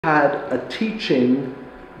had a teaching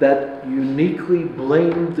that uniquely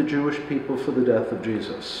blamed the Jewish people for the death of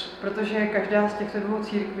Jesus. Protože každá z těchto dvou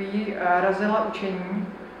církví razila učení,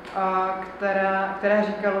 které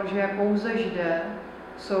říkalo, že pouze Židé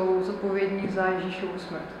jsou zodpovědní za Ježíšovu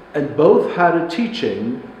smrt. And both had a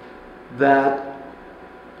teaching that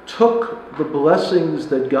took the blessings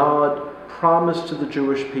that God promised to the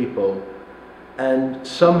Jewish people and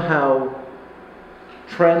somehow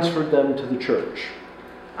transferred them to the church.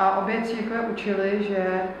 A obě církve učily,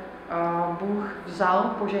 že Bůh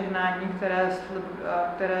vzal požehnání, které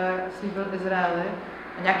slíbil Izraeli,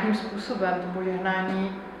 a nějakým způsobem to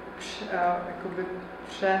požehnání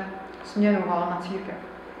přesměroval na církev.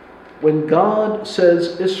 When God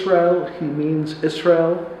says Israel, he means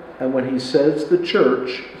Israel, and when he says the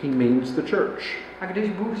church, he means the church. A když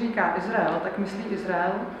Bůh říká Izrael, tak myslí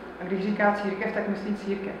Izrael, a když říká církev, tak myslí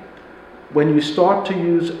církev. When you start to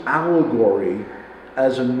use allegory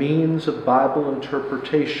as a means of Bible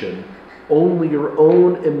interpretation, only your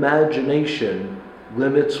own imagination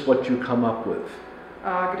limits what you come up with.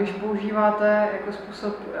 A když používáte jako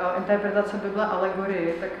způsob interpretace Bible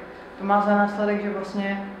alegorii, tak to má za následek, že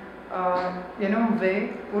vlastně jenom vy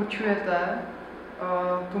určujete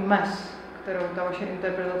tu mez, kterou ta vaše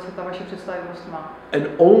interpretace, ta vaše představivost má. And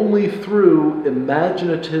only through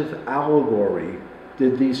imaginative allegory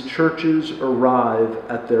did these churches arrive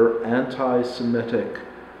at their anti-Semitic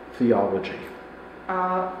theology.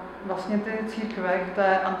 A vlastně ty církve k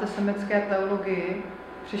té antisemitské teologii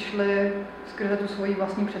přišly skrze tu svoji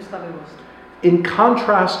vlastní představivost. In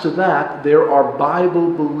contrast to that, there are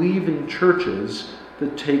Bible-believing churches that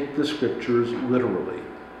take the scriptures literally.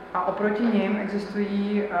 A oproti nim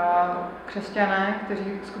existují křesťané,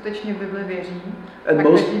 kteří skutečně Bibli věří a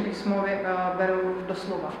kteří písmo berou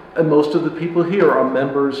doslova. And most of the people here are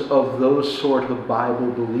members of those sort of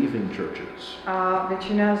Bible-believing churches. A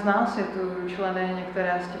většina z nás je tu členy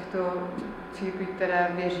některé z těchto církví, které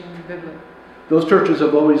věří v Bibli. Those churches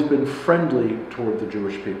have always been friendly toward the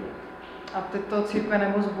Jewish people. A tyto církve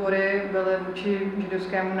nebo sbory byly vůči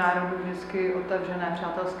židovskému národu vždycky otevřené,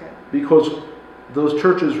 přátelské. Because those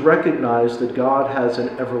churches recognize that God has an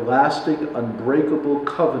everlasting, unbreakable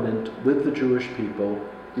covenant with the Jewish people,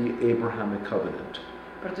 the Abrahamic covenant.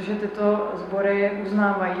 Protože tyto sbory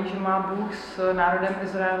uznávají, že má Bůh s národem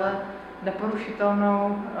Izraele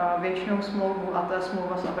neporušitelnou věčnou smlouvu, a to je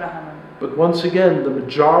smlouva s Abrahamem. But once again, the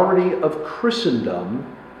majority of Christendom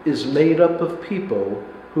is made up of people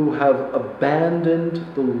who have abandoned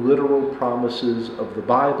the literal promises of the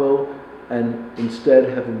Bible and instead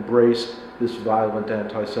have embraced this violent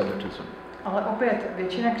anti-Semitism. Ale opět,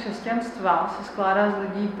 většina křesťanstva se skládá z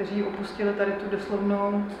lidí, kteří opustili tady tu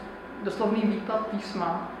doslovný výklad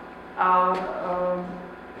písma a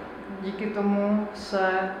díky tomu se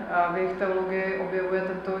v jejich teologii objevuje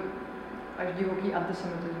tento až divoký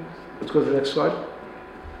antisemitismus. Let's go to the next slide.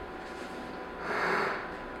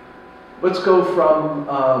 Let's go from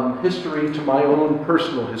history to my own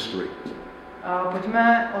personal history.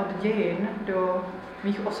 Pojďme od dějin do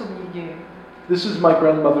mých osobních dějin. This is my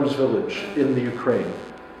grandmother's village in the Ukraine.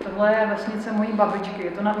 Tohle je vesnice mojí babičky,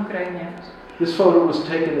 je to na Ukrajině. This photo was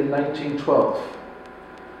taken in 1912.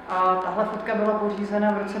 A tahle fotka byla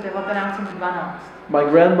pořízena v roce 1912. My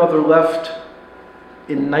grandmother left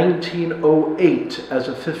in 1908 as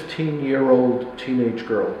a 15-year-old teenage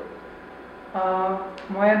girl.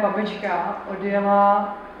 Moje babička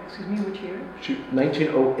odjela, excuse me, which year?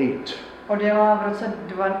 1908. Odjela v roce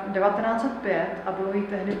 1905 a bylo jí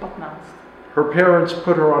tehdy 15. Her parents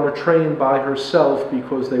put her on a train by herself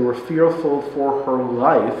because they were fearful for her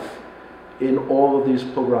life in all of these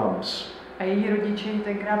pogroms. A její rodiče ji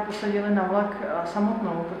tenkrát posadili na vlak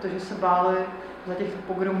samotnou, protože se báli za těch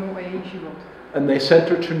pogromů a její život. And they sent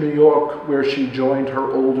her to New York where she joined her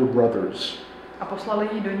older brothers. A poslali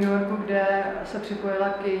ji do New Yorku, kde se připojila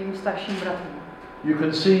k jejím starším bratrům. You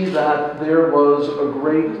can see that there was a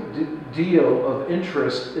great deal of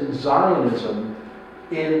interest in Zionism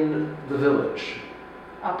in the village.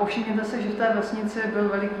 A povšimněte se, že v té vesnici byl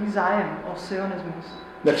veliký zájem o sionismus.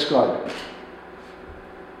 Next slide.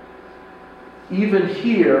 Even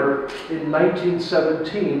here in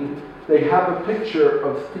 1917, they have a picture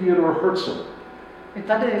of Theodor Herzl. I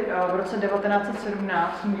tady v roce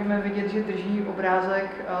 1917 můžeme vidět, že drží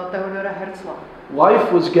obrázek Theodora Herzla.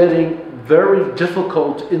 Life was getting very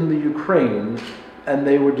difficult in the Ukraine, and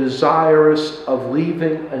they were desirous of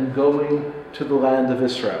leaving and going to the land of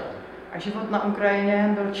Israel. A život na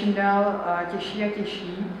Ukrajině byl čím dál těžší a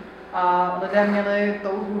těžší, a lidé měli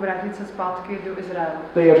touhu vrátit se zpátky do Izraele.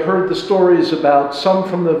 They had heard the stories about some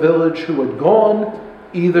from the village who had gone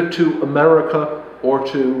either to America or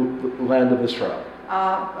to the land of Israel.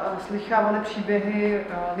 a slychávali příběhy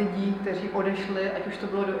lidí, kteří odešli, ať už to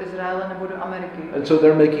bylo do Izraele nebo do Ameriky. And so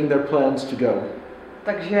they're making their plans to go.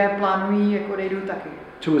 Takže plánují, jak odejdou taky.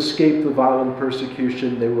 To escape the violent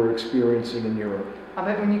persecution they were experiencing in Europe.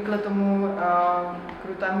 Aby unikli tomu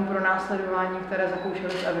krutému pronásledování, které zakoušeli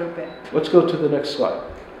v Evropě. Let's go to the next slide.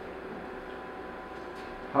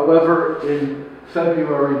 However, in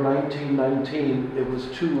February 1919, it was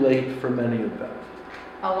too late for many of them.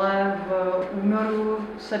 Ale v únoru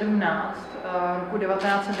 17 roku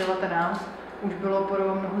 1919 už bylo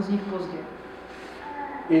pro mnoho z nich pozdě.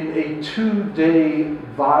 In a 2-day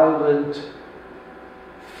violent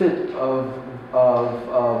fit of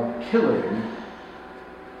killing,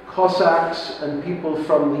 Cossacks and people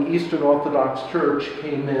from the Eastern Orthodox Church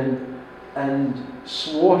came in and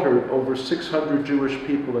slaughtered over 600 Jewish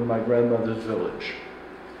people in my grandmother's village.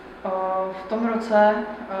 V tom roce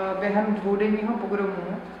během dvoudenního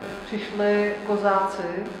pogromu přišli kozáci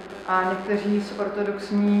a někteří z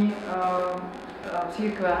ortodoxní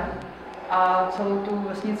církve a celou tu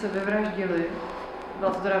vesnici vyvraždili.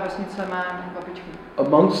 Byla to teda vesnice mé babičky.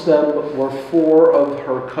 Amongst them were 4 of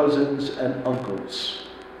her cousins and uncles.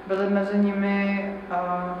 Byli mezi nimi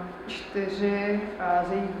 4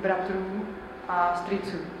 z jejich bratrů a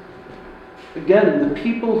strýců. Again, the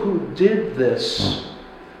people who did this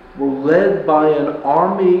were led by an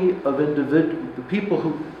army of individuals. The people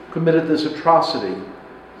who committed this atrocity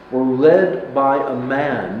were led by a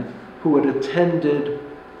man who had attended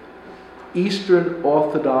Eastern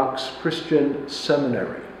Orthodox Christian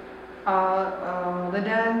Seminary. A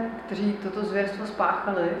lidé, kteří toto zvěrstvo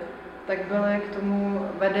spáchali, tak byli k tomu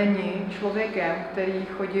vedeni člověkem, který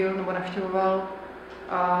chodil nebo navštěvoval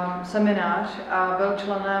seminář a byl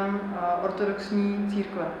členem ortodoxní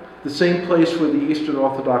církve. The same place where the Eastern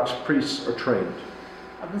Orthodox priests are trained.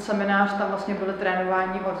 A ten seminář tam vlastně byli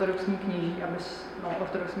trénováni ortodoxní kněží,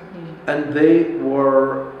 ortodoxní kněží. And they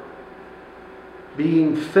were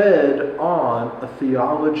being fed on a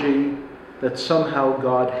theology that somehow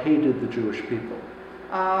God hated the Jewish people.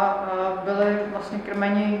 A byli vlastně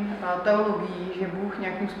krmeni teologií, že Bůh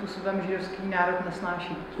nějakým způsobem židovský národ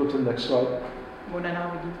nesnáší. Let's go to the next slide. Bo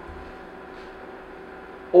nenávidí.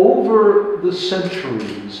 Over the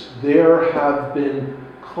centuries, there have been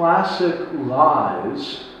classic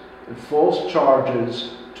lies and false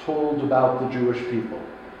charges told about the Jewish people.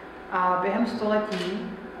 A během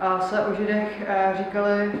století se o Židech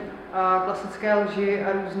říkaly klasické lži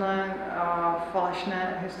a různé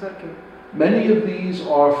falešné historky. Many of these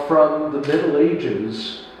are from the Middle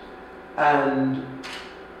Ages and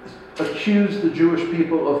accuse the Jewish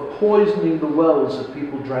people of poisoning the wells that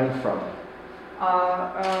people drank from.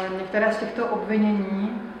 A některé z těchto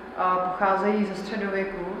obvinění pocházejí ze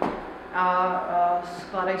středověku a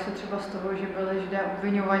skládají se třeba z toho, že byli Židé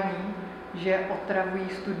obviňovaní, že otravují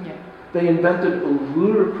studně. They invented a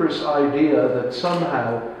ludicrous idea that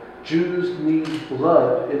somehow Jews need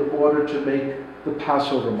blood in order to make the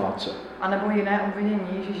Passover matzah. A nebo jiné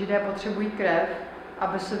obvinění, že Židé potřebují krev,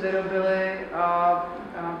 aby se vyrobili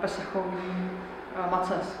pesachový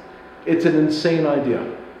maces. It's an insane idea.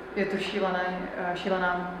 Je to šílený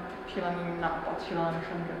nápad, šílená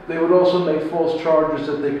myšlenka. They would also make false charges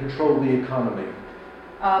that they control the economy.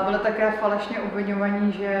 A byli také falešně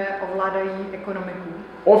obviňovaní, že ovládají ekonomiku.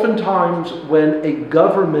 Oftentimes, when a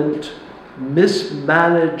government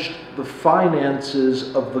mismanaged the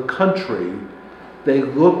finances of the country, they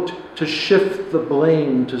looked to shift the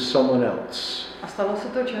blame to someone else. A stávalo se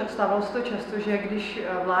to často, že když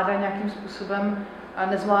vláda nějakým způsobem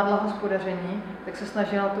nezvládla hospodaření, tak se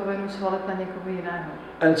snažila tu vinu svalit na někoho jiného.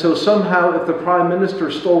 And so somehow, if the prime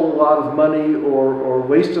minister stole a lot of money or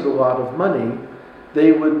wasted a lot of money,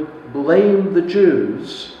 they would blame the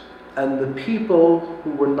Jews, and the people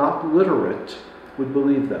who were not literate would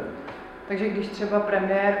believe them. Takže když třeba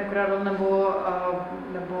premiér ukradl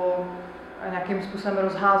nebo nějakým způsobem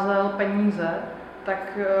rozházel peníze,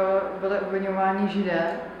 tak byli obviňováni Židé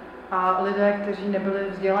a lidé, kteří nebyli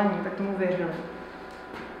vzdělaní, tak tomu věřili.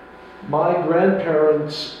 My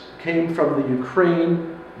grandparents came from the Ukraine,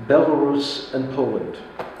 Belarus and Poland.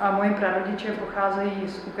 A moji prarodiče pocházejí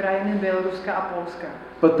z Ukrajiny, Běloruska a Polska.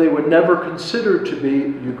 But they were never considered to be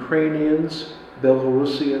Ukrainians,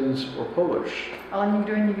 Belarusians or Polish. Ale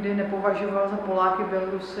nikdo je nikdy nepovažoval za Poláky,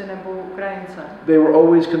 Bělorusy nebo Ukrajince. They were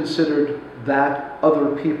always considered that other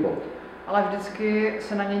people. Ale vždycky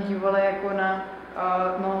se na ně dívali jako na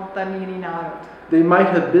ten jiný národ. They might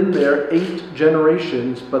have been there 8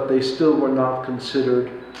 generations, but they still were not considered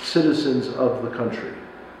citizens of the country.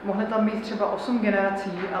 Mohli tam být třeba 8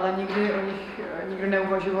 generací, ale nikdy o nich nikdo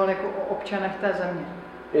neuvažoval jako o občanech té země.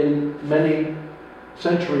 In many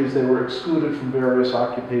centuries they were excluded from various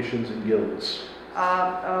occupations and guilds.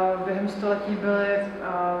 A během století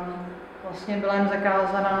byla jim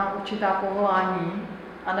zakázána určitá povolání,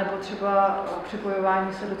 anebo třeba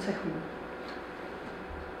připojování se do cechů.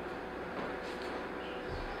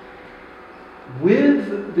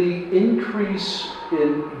 With the increase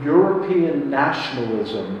in European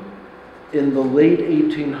nationalism in the late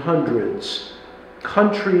 1800s,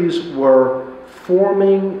 countries were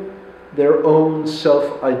forming their own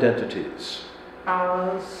self-identities. A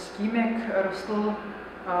s tím, jak rostl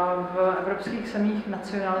v evropských zemích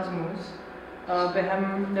nacionalismus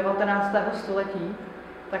během 19. století,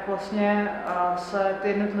 tak vlastně se ty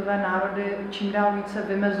jednotlivé národy čím dál více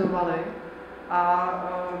vymezovaly a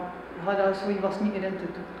hledali svou vlastní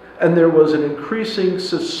identitu. And there was an increasing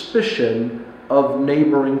suspicion of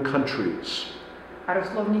neighboring countries. A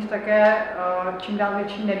rostlo v nich také čím dál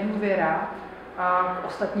větší nedůvěra k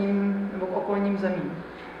ostatním nebo k okolním zemím.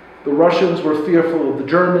 The Russians were fearful of the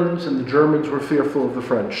Germans and the Germans were fearful of the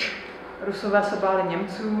French. Rusové se báli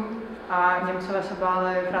Němců a Němcové se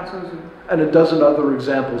báli Francouzů. And a dozen other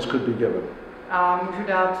examples could be given. A můžu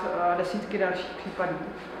dát desítky dalších případů.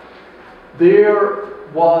 There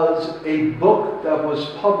was a book that was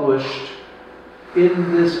published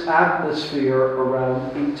in this atmosphere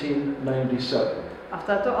around 1897. A v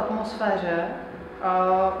této atmosféře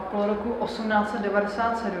okolo roku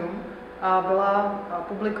 1897 byla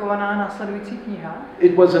publikovaná následující kniha.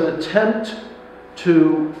 It was an attempt to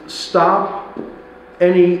stop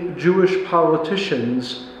any Jewish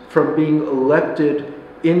politicians from being elected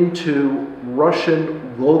into Russian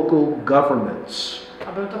local governments.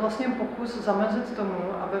 A byl to vlastně pokus zamezit tomu,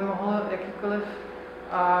 aby mohl jakýkoliv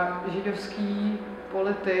židovský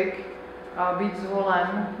politik být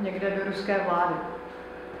zvolen někde do ruské vlády.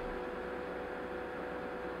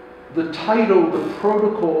 The title, The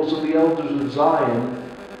Protocols of the Elders of Zion,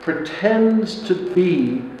 pretends to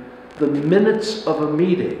be the minutes of a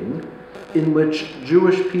meeting in which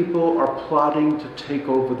Jewish people are plotting to take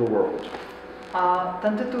over the world. A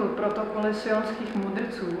ten titul Protokoly sionských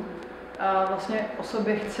mudrců vlastně o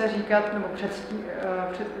sobě chce říkat, nebo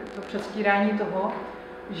to předstírání toho,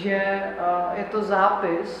 že je to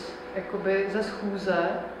zápis jakoby ze schůze,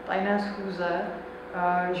 tajné schůze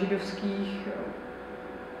židovských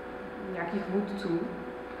nějakých vůdců.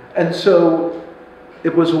 And so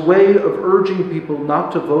it was a way of urging people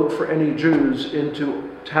not to vote for any Jews into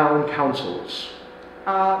town councils.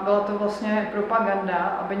 A byla to vlastně propaganda,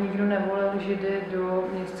 aby nikdo nevolil Židy do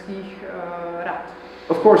městských rad.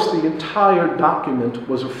 Of course, the entire document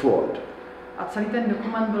was a fraud. A celý ten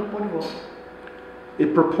dokument byl podvod.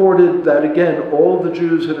 It purported that again all the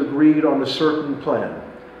Jews had agreed on a certain plan.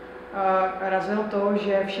 Razil to,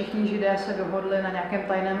 že všichni Židé se dohodli na nějakém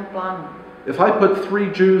tajném plánu. If I put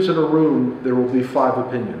 3 Jews in a room, there will be 5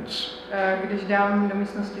 opinions. Když dám do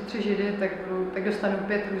místnosti 3 Židy, tak dostanu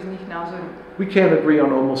 5 různých názorů. We can't agree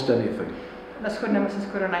on almost anything. Neshodneme se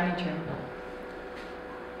skoro na ničem.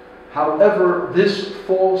 However, this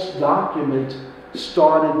false document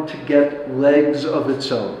started to get legs of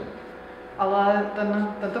its own. Ale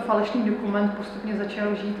tento falešný dokument postupně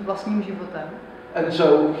začal žít vlastním životem. And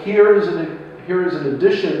so here is an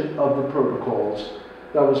edition of the protocols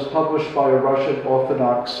that was published by a Russian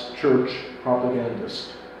Orthodox Church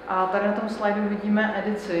propagandist. A tady na tom slajdu vidíme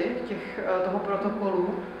edici toho protokolu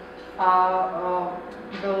a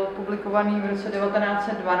byl publikovaný v roce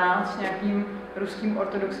 1912 nějakým ruským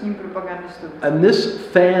ortodoxním propagandistou. And this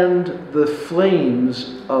fanned the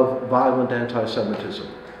flames of violent anti-Semitism.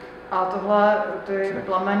 A tohle ty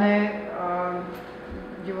plameny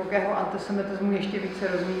divokého antisemitismu ještě více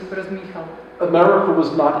rozmíchal. America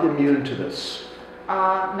was not immune to this.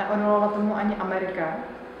 A neodolala tomu ani Amerika.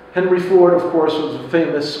 Henry Ford, of course, was a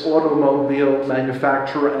famous automobile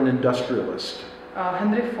manufacturer and industrialist.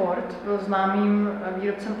 Henry Ford byl známým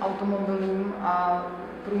výrobcem automobilů a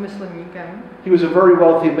průmyslovníkem. He was a very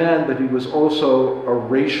wealthy man, but he was also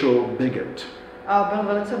a racial bigot. A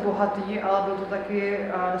byl velice bohatý, ale byl to taky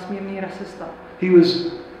nesmírný rasista. He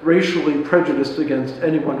was racially prejudiced against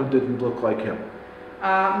anyone who didn't look like him.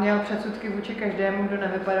 A měl předsudky vůči každému, kdo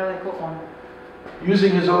nevypadal jako on.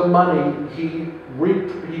 Using his own money,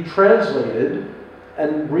 he translated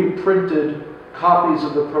and reprinted copies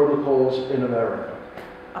of the protocols in America.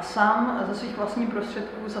 A sám ze svých vlastních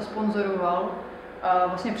prostředků zasponzoroval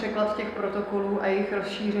vlastně překlad těch protokolů a jejich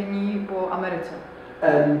rozšíření po Americe.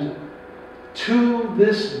 And to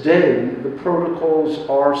this day, the protocols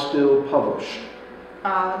are still published.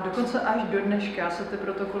 A dokonce až do dneška se ty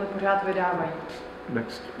protokoly pořád vydávají.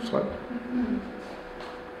 Next slide.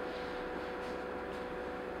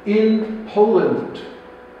 In Poland,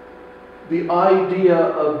 the idea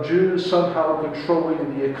of Jews somehow controlling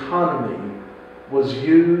the economy was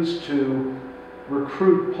used to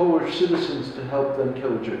recruit Polish citizens to help them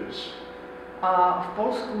kill Jews. A v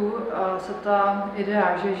Polsku se ta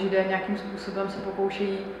idea, že Židé nějakým způsobem se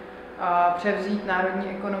pokoušejí převzít národní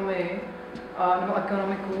ekonomii nebo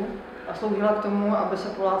ekonomiku, a sloužila k tomu, aby se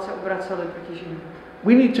Poláci obraceli proti Židům.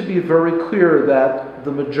 We need to be very clear that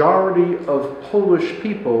the majority of Polish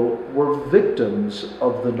people were victims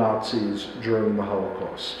of the Nazis during the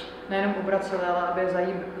Holocaust. Nejenom obraceli, ale aby je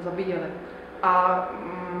zabíjeli. A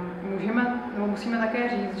musíme také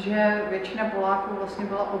říct, že většina Poláků vlastně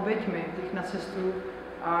byla oběťmi těch nacistů,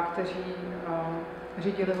 kteří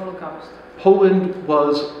řídili holokaust. Poland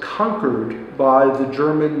was conquered by the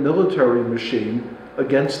German military machine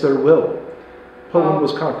against their will. Poland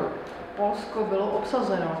was conquered. Polsko bylo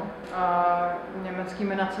obsazeno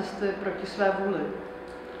německými nacisty proti své vůli.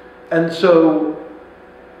 And so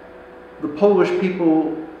the Polish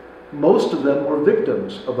people, most of them were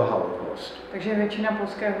victims of the Holocaust. Takže většina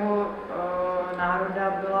polského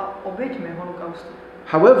národa byla oběťmi holokaustu.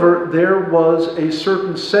 However, there was a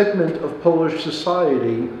certain segment of Polish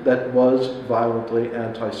society that was violently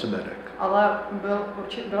anti-Semitic. Ale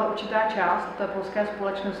byla určitá část té polské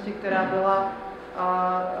společnosti, která byla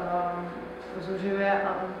zuřivě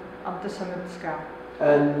antisemitská.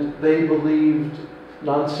 And they believed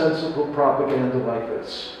nonsensical propaganda like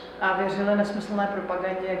this. A věřili nesmyslné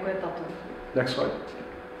propagandě, jako je tato. Next slide.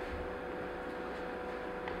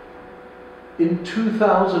 In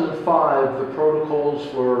 2005, the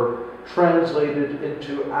protocols were translated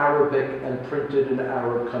into Arabic and printed in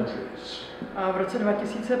Arab countries. V roce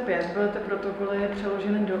 2005 byly ty protokoly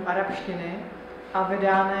přeloženy do arabštiny a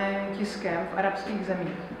vydány tiskem v arabských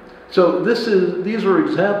zemích. So these are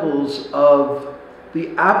examples of the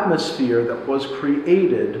atmosphere that was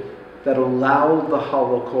created that allowed the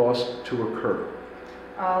Holocaust to occur.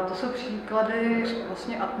 A to jsou příklady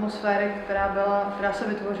vlastně atmosféry, která se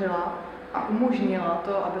vytvořila a umožnila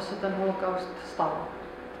to, aby se ten holokaust stal.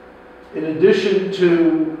 In addition to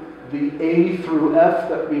the A through F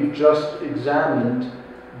that we've just examined,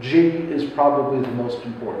 G is probably the most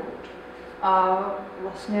important. A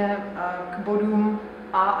vlastně k bodům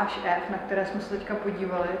A až F, na které jsme se teďka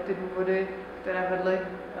podívali, ty důvody, které vedly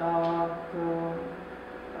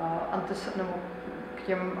k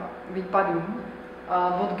těm výpadům,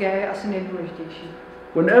 bod G je asi nejdůležitější.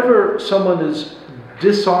 Whenever someone is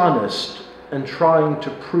dishonest and trying to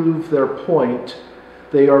prove their point,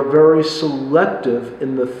 they are very selective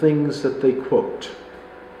in the things that they quote.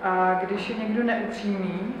 A když je někdo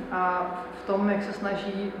neupřímný a v tom, jak se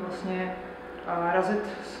snaží vlastně razit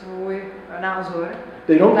svůj názor,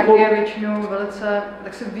 tak je většinou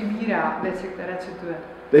tak se vybírá věci, které cituje.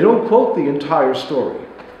 They don't quote the entire story.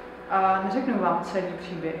 A neřeknou vám celý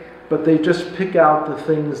příběh. But they just pick out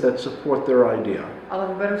the things that support their idea. Ale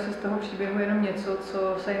vyberou si z toho příběhu jenom něco, co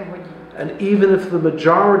se jim hodí. And even if the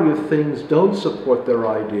majority of things don't support their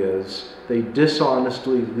ideas, they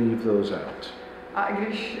dishonestly leave those out. A i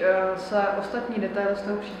když se ostatní detaily z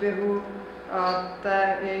toho příběhu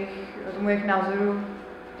tomu jejich názoru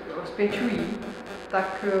spěčují,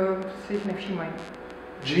 tak si jich nevšímají.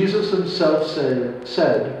 Jesus himself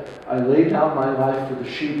said, I lay down my life for the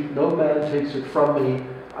sheep, no man takes it from me,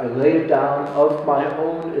 I lay it down of my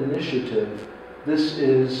own initiative, this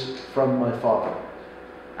is from my Father.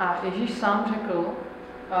 A Ježíš sám řekl,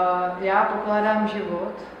 já pokládám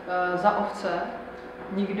život za ovce,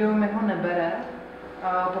 nikdo mi ho nebere,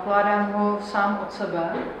 pokládám ho sám od sebe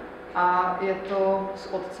a je to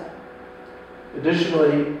z Otce.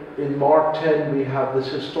 Additionally, in Mark 10 we have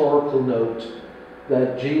this historical note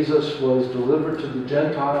that Jesus was delivered to the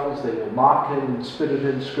Gentiles, they will mock him, spit at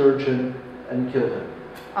him, scourge him, and kill him.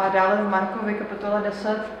 A dále v Markovi kapitole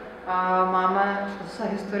 10 máme zase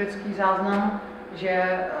historický záznam,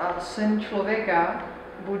 že syn člověka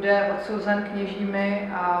bude odsouzen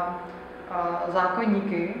kněžími a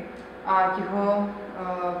zákonníky a ti ho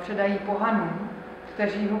předají pohanům,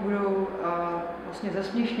 kteří ho budou vlastně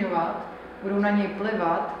zesměšňovat, budou na něj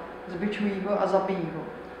plivat, zbičují ho a zabijí ho.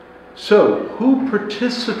 So, who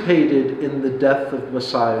participated in the death of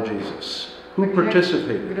Messiah Jesus? Who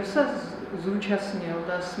participated? Kdo se zúčastnil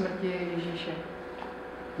té smrti Ježíše?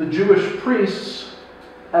 The Jewish priests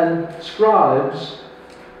and scribes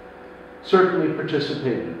certainly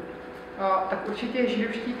participated. Tak určitě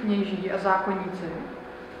židovští kněží a zákonníci.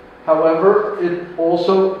 However, it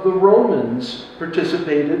also the Romans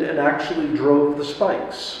participated and actually drove the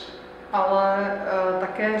spikes. Ale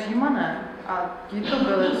také Římané a ti to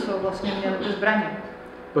byli, co vlastně měli ty zbraně.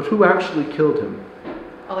 But who actually killed him?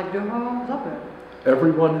 Ale kdo ho zabil?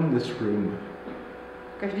 Everyone in this room.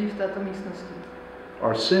 každý v této místnosti.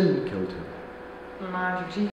 Our sin killed him. Náš hřích